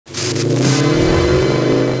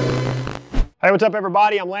Hey, what's up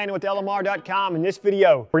everybody? I'm Landon with LMR.com. In this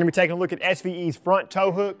video, we're gonna be taking a look at SVE's front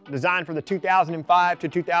tow hook designed for the 2005 to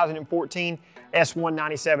 2014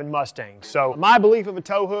 S197 Mustang. So my belief of a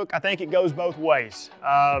tow hook, I think it goes both ways.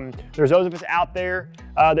 There's those of us out there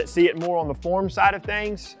that see it more on the form side of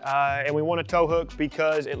things, and we want a tow hook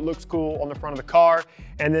because it looks cool on the front of the car.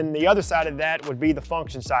 And then the other side of that would be the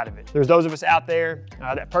function side of it. There's those of us out there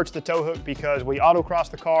that purchase the tow hook because we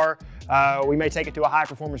autocross the car, we may take it to a high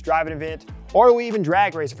performance driving event, or we even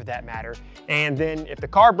drag race it for that matter. And then if the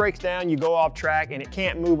car breaks down, you go off track and it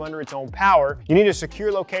can't move under its own power, you need a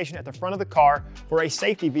secure location at the front of the car for a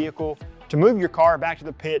safety vehicle to move your car back to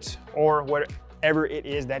the pits or whatever it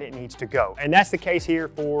is that it needs to go. And that's the case here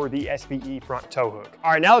for the SVE front tow hook.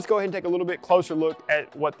 All right, now let's go ahead and take a little bit closer look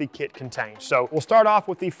at what the kit contains. So we'll start off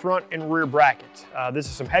with the front and rear brackets. This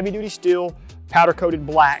is some heavy duty steel, powder coated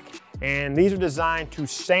black, and these are designed to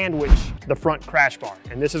sandwich the front crash bar.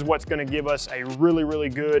 And this is what's gonna give us a really, really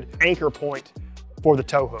good anchor point for the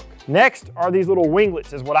tow hook. Next are these little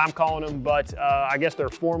winglets is what I'm calling them, but I guess their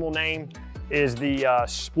formal name is the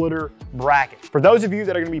splitter bracket. For those of you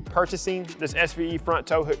that are gonna be purchasing this SVE front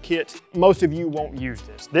tow hook kit, most of you won't use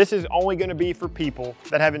this. This is only gonna be for people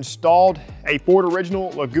that have installed a Ford original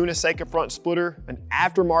Laguna Seca front splitter, an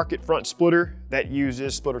aftermarket front splitter that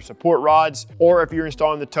uses splitter support rods, or if you're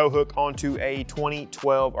installing the tow hook onto a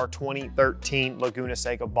 2012 or 2013 Laguna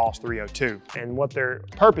Seca Boss 302. And what their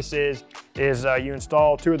purpose is you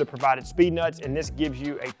install 2 of the provided speed nuts, and this gives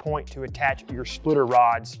you a point to attach your splitter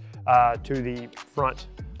rods to the front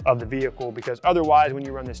of the vehicle, because otherwise when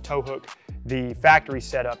you run this tow hook, the factory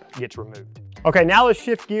setup gets removed. Okay, now let's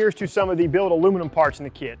shift gears to some of the built aluminum parts in the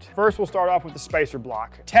kit. First, we'll start off with the spacer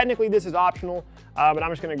block. Technically, this is optional, but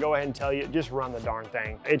I'm just gonna go ahead and tell you, just run the darn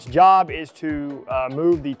thing. Its job is to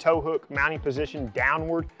move the tow hook mounting position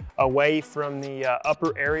downward away from the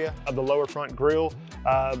upper area of the lower front grille.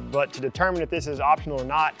 But to determine if this is optional or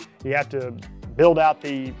not, you have to build out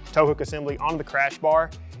the tow hook assembly onto the crash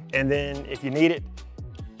bar. And then if you need it,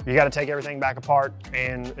 you got to take everything back apart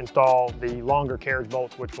and install the longer carriage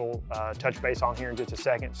bolts, which we'll touch base on here in just a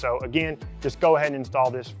second. So again, just go ahead and install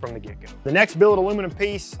this from the get-go. The next billet aluminum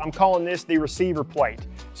piece, I'm calling this the receiver plate.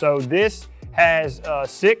 So this has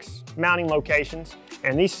 6 mounting locations,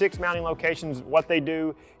 and these 6 mounting locations, what they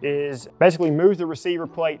do is basically moves the receiver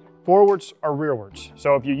plate forwards or rearwards.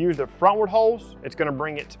 So if you use the frontward holes, it's going to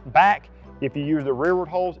bring it back. If you use the rearward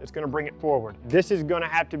holes, it's gonna bring it forward. This is gonna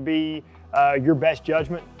have to be your best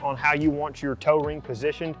judgment on how you want your tow ring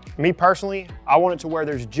positioned. Me personally, I want it to where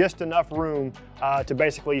there's just enough room to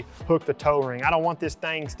basically hook the tow ring. I don't want this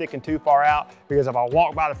thing sticking too far out, because if I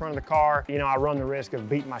walk by the front of the car, you know, I run the risk of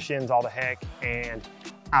beating my shins all to heck, and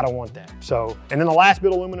I don't want that. So, and then the last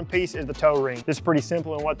bit of aluminum piece is the tow ring. This is pretty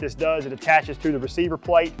simple, and what this does, it attaches to the receiver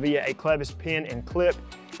plate via a clevis pin and clip,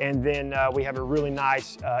 and then we have a really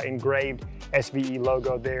nice engraved SVE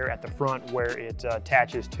logo there at the front where it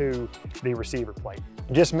attaches to the receiver plate.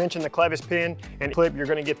 Just mentioned the clevis pin and clip, you're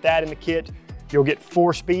gonna get that in the kit. You'll get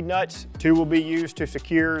 4 speed nuts. 2 will be used to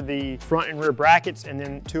secure the front and rear brackets, and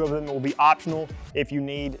then 2 of them will be optional if you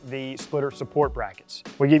need the splitter support brackets.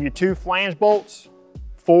 We give you 2 flange bolts,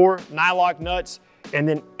 4 nylock nuts, and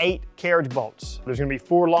then 8 carriage bolts. There's gonna be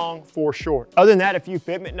 4 long, 4 short. Other than that, a few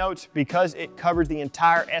fitment notes. Because it covers the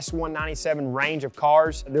entire S197 range of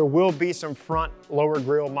cars, there will be some front lower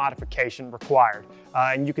grille modification required.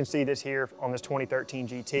 And you can see this here on this 2013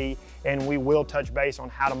 GT, and we will touch base on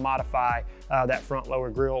how to modify that front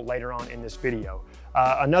lower grille later on in this video.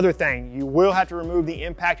 Another thing, you will have to remove the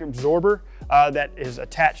impact absorber that is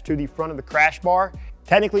attached to the front of the crash bar.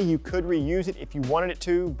 Technically, you could reuse it if you wanted it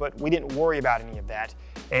to, but we didn't worry about any of that.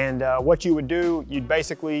 And what you would do, you'd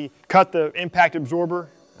basically cut the impact absorber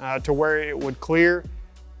to where it would clear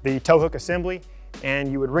the tow hook assembly,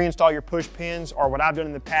 and you would reinstall your push pins, or what I've done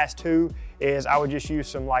in the past too, is I would just use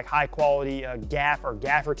some like high quality gaff or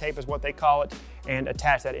gaffer tape is what they call it, and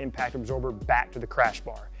attach that impact absorber back to the crash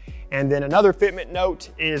bar. And then another fitment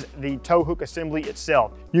note is the tow hook assembly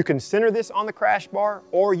itself. You can center this on the crash bar,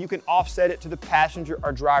 or you can offset it to the passenger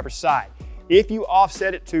or driver's side. If you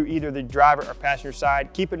offset it to either the driver or passenger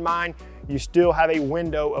side, keep in mind you still have a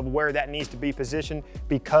window of where that needs to be positioned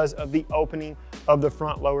because of the opening of the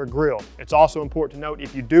front lower grille. It's also important to note,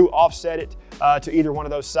 if you do offset it to either one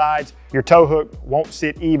of those sides, your tow hook won't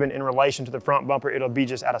sit even in relation to the front bumper. It'll be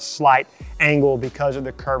just at a slight angle because of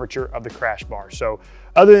the curvature of the crash bar. So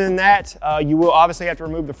other than that, you will obviously have to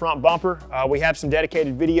remove the front bumper. We have some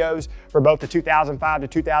dedicated videos for both the 2005 to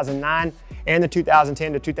 2009 and the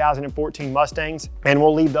 2010 to 2014 Mustangs, and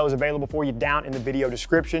we'll leave those available for you down in the video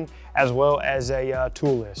description, as well as a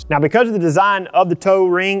tool list. Now, because of the design of the tow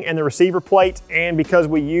ring and the receiver plate, and because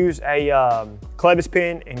we use a clevis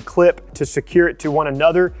pin and clip to secure it to one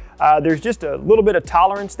another, there's just a little bit of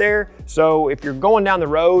tolerance there. So if you're going down the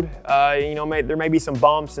road, there may be some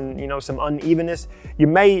bumps and some unevenness. You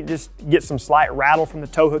may just get some slight rattle from the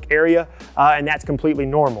tow hook area, and that's completely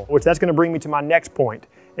normal. Which that's going to bring me to my next point,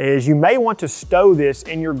 is you may want to stow this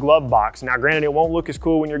in your glove box. Now, granted, it won't look as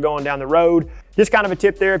cool when you're going down the road. Just kind of a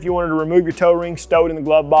tip there, if you wanted to remove your tow ring, stow it in the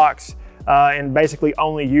glove box. And basically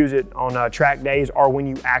only use it on track days or when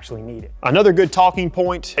you actually need it. Another good talking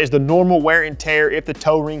point is the normal wear and tear if the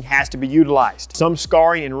tow ring has to be utilized. Some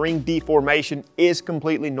scarring and ring deformation is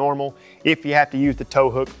completely normal if you have to use the tow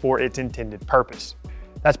hook for its intended purpose.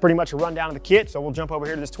 That's pretty much a rundown of the kit, so we'll jump over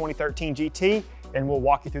here to this 2013 GT and we'll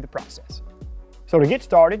walk you through the process. So to get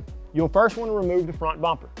started, you'll first want to remove the front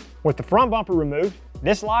bumper. With the front bumper removed,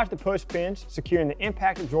 dislodge the push pins, securing the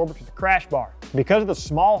impact absorber to the crash bar. Because of the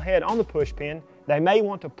small head on the push pin, they may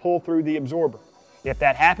want to pull through the absorber. If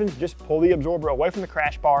that happens, just pull the absorber away from the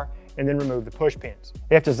crash bar and then remove the push pins.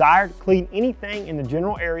 If desired, clean anything in the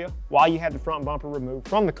general area while you have the front bumper removed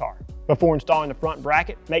from the car. Before installing the front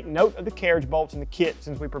bracket, make note of the carriage bolts in the kit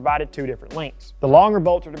since we provided two different lengths. The longer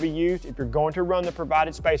bolts are to be used if you're going to run the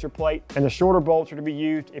provided spacer plate, and the shorter bolts are to be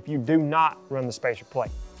used if you do not run the spacer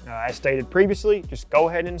plate. As stated previously, just go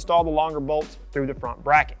ahead and install the longer bolts through the front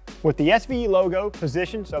bracket. With the SVE logo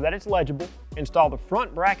positioned so that it's legible, install the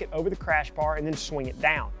front bracket over the crash bar and then swing it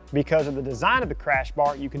down. Because of the design of the crash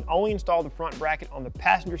bar, you can only install the front bracket on the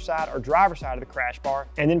passenger side or driver side of the crash bar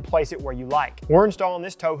and then place it where you like. We're installing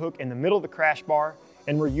this tow hook in the middle of the crash bar,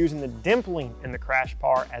 and we're using the dimpling in the crash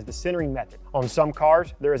bar as the centering method. On some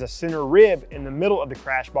cars, there is a center rib in the middle of the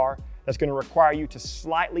crash bar that's going to require you to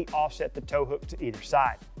slightly offset the tow hook to either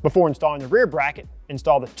side. Before installing the rear bracket,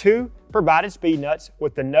 install the two provided speed nuts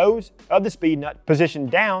with the nose of the speed nut positioned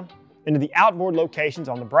down into the outboard locations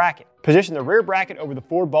on the bracket. Position the rear bracket over the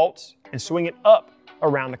 4 bolts and swing it up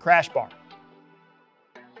around the crash bar.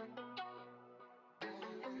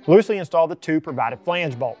 Loosely install the 2 provided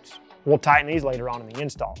flange bolts. We'll tighten these later on in the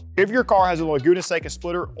install. If your car has a Laguna Seca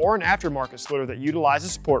splitter or an aftermarket splitter that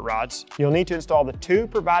utilizes support rods, you'll need to install the 2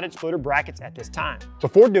 provided splitter brackets at this time.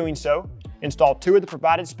 Before doing so, install 2 of the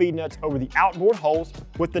provided speed nuts over the outboard holes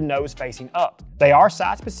with the nose facing up. They are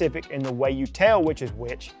site specific, and the way you tell which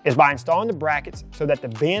is by installing the brackets so that the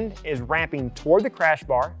bend is ramping toward the crash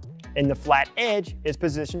bar and the flat edge is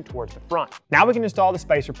positioned towards the front. Now we can install the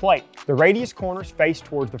spacer plate. The radius corners face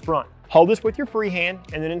towards the front. Hold this with your free hand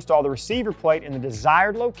and then install the receiver plate in the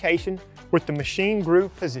desired location with the machine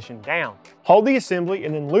groove positioned down. Hold the assembly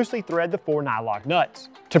and then loosely thread the 4 nylock nuts.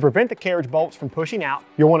 To prevent the carriage bolts from pushing out,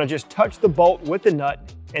 you'll want to just touch the bolt with the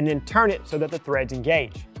nut and then turn it so that the threads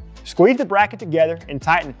engage. Squeeze the bracket together and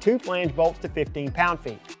tighten the 2 flange bolts to 15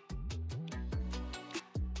 pound-feet.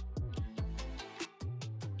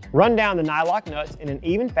 Run down the nylock nuts in an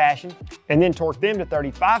even fashion and then torque them to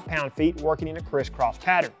 35 pound-feet, working in a crisscross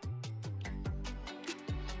pattern.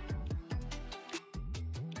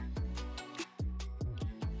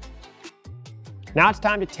 Now it's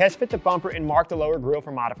time to test fit the bumper and mark the lower grille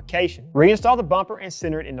for modification. Reinstall the bumper and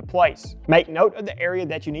center it into place. Make note of the area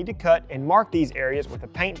that you need to cut and mark these areas with a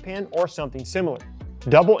paint pen or something similar.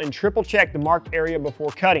 Double and triple check the marked area before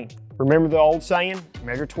cutting. Remember the old saying,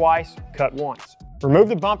 measure twice, cut once. Remove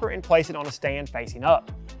the bumper and place it on a stand facing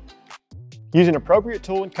up. Use an appropriate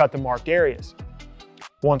tool and cut the marked areas.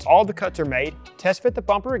 Once all the cuts are made, test fit the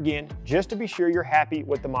bumper again just to be sure you're happy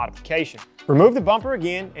with the modification. Remove the bumper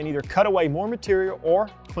again and either cut away more material or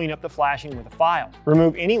clean up the flashing with a file.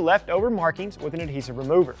 Remove any leftover markings with an adhesive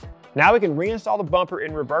remover. Now we can reinstall the bumper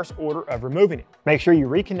in reverse order of removing it. Make sure you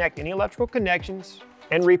reconnect any electrical connections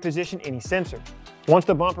and reposition any sensor. Once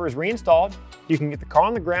the bumper is reinstalled, you can get the car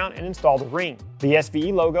on the ground and install the ring. The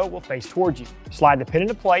SVE logo will face towards you. Slide the pin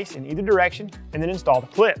into place in either direction and then install the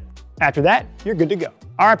clip. After that, you're good to go.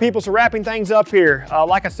 All right, people, so wrapping things up here.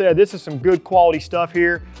 Like I said, this is some good quality stuff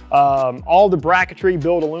here. All the bracketry,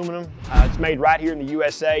 built aluminum. It's made right here in the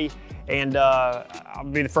USA. And I'll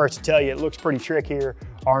be the first to tell you, it looks pretty trick here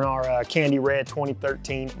on our candy red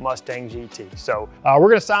 2013 Mustang GT. So we're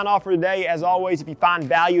gonna sign off for today. As always, if you find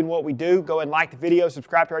value in what we do, go ahead and like the video,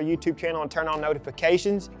 subscribe to our YouTube channel, and turn on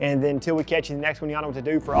notifications. And then until we catch you in the next one, you know what to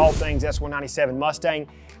do for all things S197 Mustang.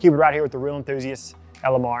 Keep it right here with the real enthusiasts,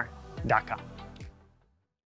 LMR SVE.com.